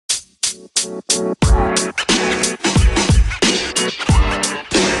All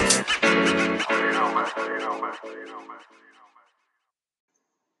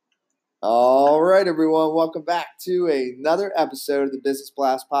right, everyone. Welcome back to another episode of the Business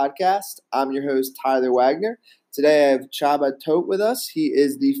Blast Podcast. I'm your host, Tyler Wagner. Today I have Csaba Tóth with us. He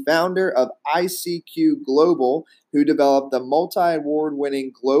is the founder of ICQ Global, who developed the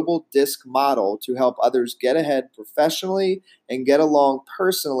multi-award-winning global disc model to help others get ahead professionally and get along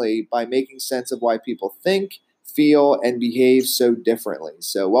personally by making sense of why people think, feel, and behave so differently.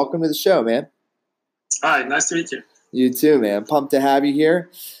 So welcome to the show, man. Hi, nice to meet you. You too, man. Pumped to have you here.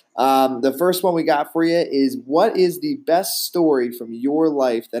 The first one we got for you is, what is the best story from your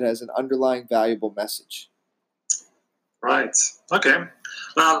life that has an underlying valuable message? Right. Okay.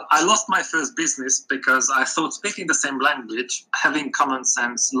 Well, I lost my first business because I thought speaking the same language, having common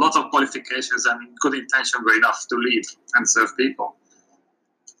sense, lot of qualifications and good intention were enough to lead and serve people.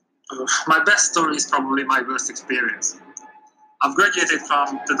 My best story is probably my worst experience. I've graduated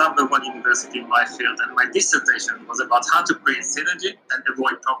from the #1 university in my field, and my dissertation was about how to create synergy and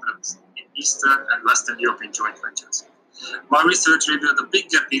avoid problems in Eastern and Western European joint ventures. My research revealed a big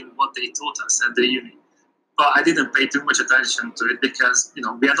gap in what they taught us at the uni, but I didn't pay too much attention to it because,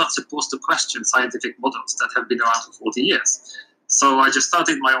 we are not supposed to question scientific models that have been around for 40 years. So I just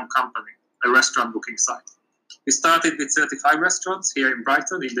started my own company, a restaurant booking site. We started with 35 restaurants here in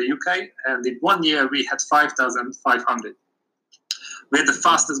Brighton in the UK, and in 1 year we had 5,500. We had the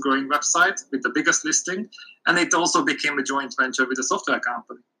fastest growing website with the biggest listing, and it also became a joint venture with a software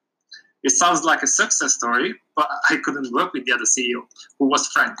company. It sounds like a success story, but I couldn't work with the other CEO, who was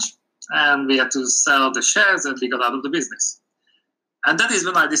French, and we had to sell the shares and we got out of the business. And that is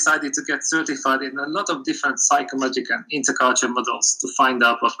when I decided to get certified in a lot of different psychological and intercultural models to find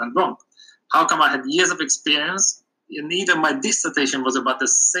out what went wrong. How come I had years of experience, and even my dissertation was about the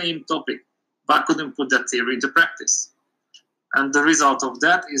same topic, but I couldn't put that theory into practice? And the result of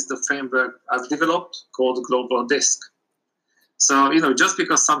that is the framework I've developed called Global Disc. So, just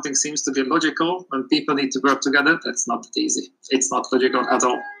because something seems to be logical when people need to work together, that's not that easy. It's not logical at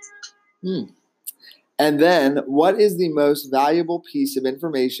all. And then, what is the most valuable piece of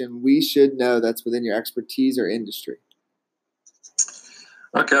information we should know that's within your expertise or industry?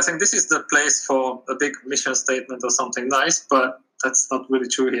 Okay, I think this is the place for a big mission statement or something nice, but that's not really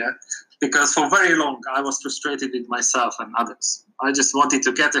true here. Because for very long, I was frustrated with myself and others. I just wanted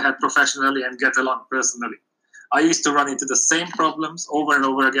to get ahead professionally and get along personally. I used to run into the same problems over and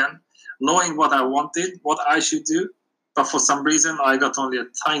over again, knowing what I wanted, what I should do, but for some reason, I got only a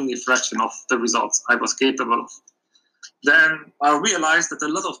tiny fraction of the results I was capable of. Then I realized that a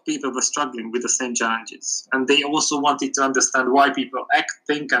lot of people were struggling with the same challenges, and they also wanted to understand why people act,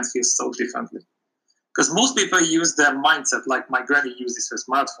 think, and feel so differently. Because most people use their mindset like my granny uses her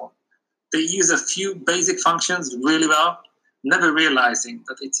smartphone. They use a few basic functions really well, never realizing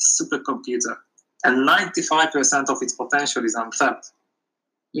that it's a supercomputer, and 95% of its potential is untapped.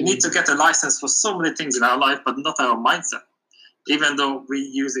 We need to get a license for so many things in our life, but not our mindset, even though we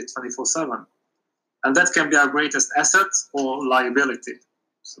use it 24/7. And that can be our greatest asset or liability.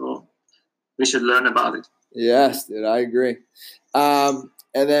 So we should learn about it. Yes, dude, I agree. And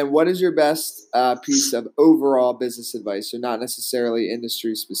then, what is your best piece of overall business advice, so not necessarily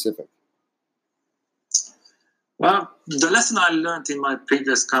industry specific? Well, the lesson I learned in my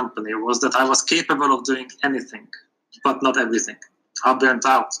previous company was that I was capable of doing anything, but not everything. I burnt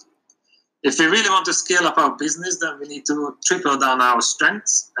out. If we really want to scale up our business, then we need to triple down our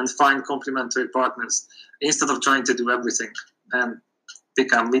strengths and find complementary partners instead of trying to do everything and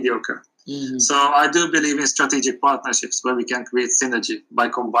become mediocre. Mm-hmm. So I do believe in strategic partnerships where we can create synergy by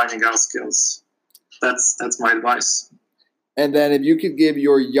combining our skills. That's my advice. And then, if you could give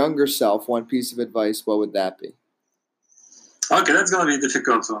your younger self one piece of advice, what would that be? Okay, that's going to be a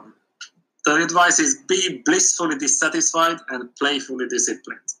difficult one. The advice is be blissfully dissatisfied and playfully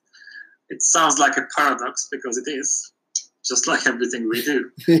disciplined. It sounds like a paradox because it is, just like everything we do.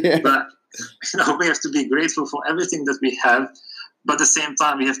 Yeah. But we have to be grateful for everything that we have, but at the same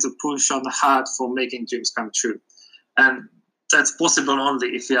time we have to push on hard for making dreams come true. And that's possible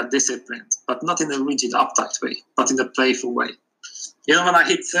only if we are disciplined, but not in a rigid, uptight way, but in a playful way. When I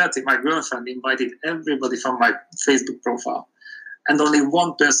hit 30, my girlfriend invited everybody from my Facebook profile, and only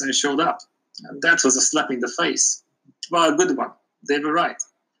one person showed up. And that was a slap in the face. Well, a good one. They were right.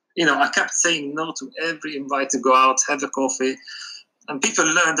 I kept saying no to every invite to go out, have a coffee, and people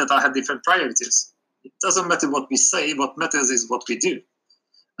learned that I had different priorities. It doesn't matter what we say, what matters is what we do.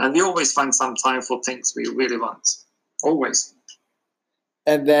 And we always find some time for things we really want. Always.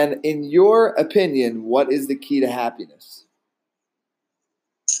 And then, in your opinion, what is the key to happiness?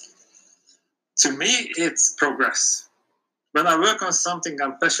 To me, it's progress. When I work on something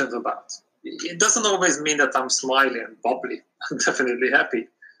I'm passionate about, it doesn't always mean that I'm smiling and bubbly. I'm definitely happy.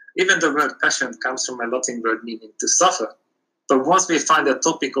 Even the word passion comes from a Latin word meaning to suffer. But once we find a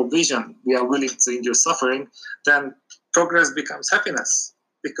topic or vision we are willing to endure suffering, then progress becomes happiness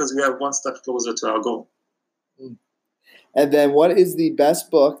because we are one step closer to our goal. And then what is the best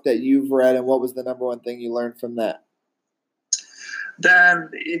book that you've read, and what was the number one thing you learned from that? Then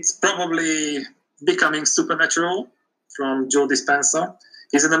it's probably Becoming Supernatural from Joe Dispenza.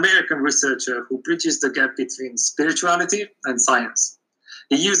 He's an American researcher who bridges the gap between spirituality and science.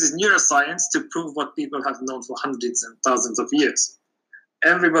 He uses neuroscience to prove what people have known for hundreds and thousands of years.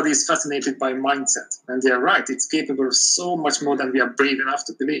 Everybody is fascinated by mindset, and they're right, it's capable of so much more than we are brave enough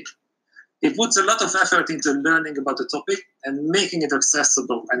to believe. He puts a lot of effort into learning about the topic and making it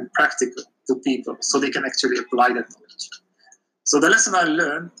accessible and practical to people so they can actually apply that knowledge. So the lesson I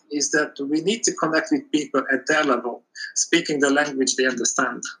learned is that we need to connect with people at their level, speaking the language they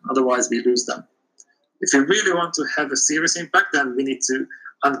understand, otherwise we lose them. If we really want to have a serious impact, then we need to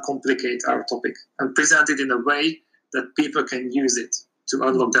uncomplicate our topic and present it in a way that people can use it to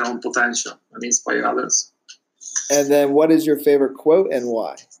unlock their own potential and inspire others. And then what is your favorite quote and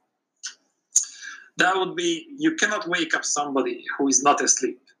why? That would be, you cannot wake up somebody who is not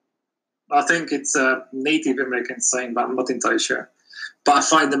asleep. I think it's a Native American saying, but I'm not entirely sure. But I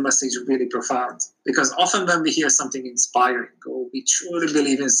find the message really profound because often when we hear something inspiring or we truly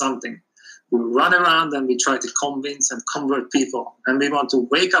believe in something, we run around and we try to convince and convert people. And we want to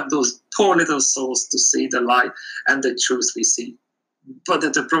wake up those poor little souls to see the light and the truth we see. But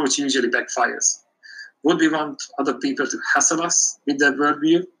that approach usually backfires. Would we want other people to hassle us with their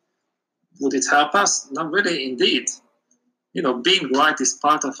worldview? Would it help us? Not really, indeed. Being right is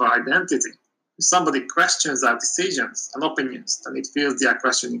part of our identity. If somebody questions our decisions and opinions, then it feels they are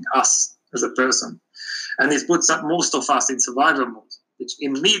questioning us as a person. And it puts up most of us in survival mode, which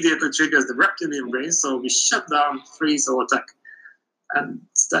immediately triggers the reptilian brain, so we shut down, freeze, or attack. And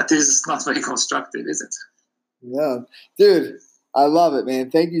that is not very constructive, is it? No. Dude, I love it,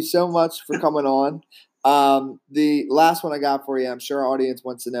 man. Thank you so much for coming on. The last one I got for you, I'm sure our audience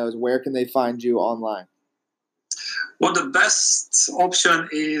wants to know, is where can they find you online? Well, the best option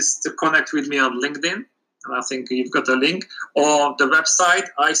is to connect with me on LinkedIn, and I think you've got a link, or the website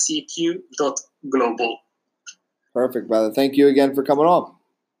icq.global. Perfect, brother. Thank you again for coming on.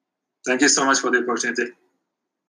 Thank you so much for the opportunity.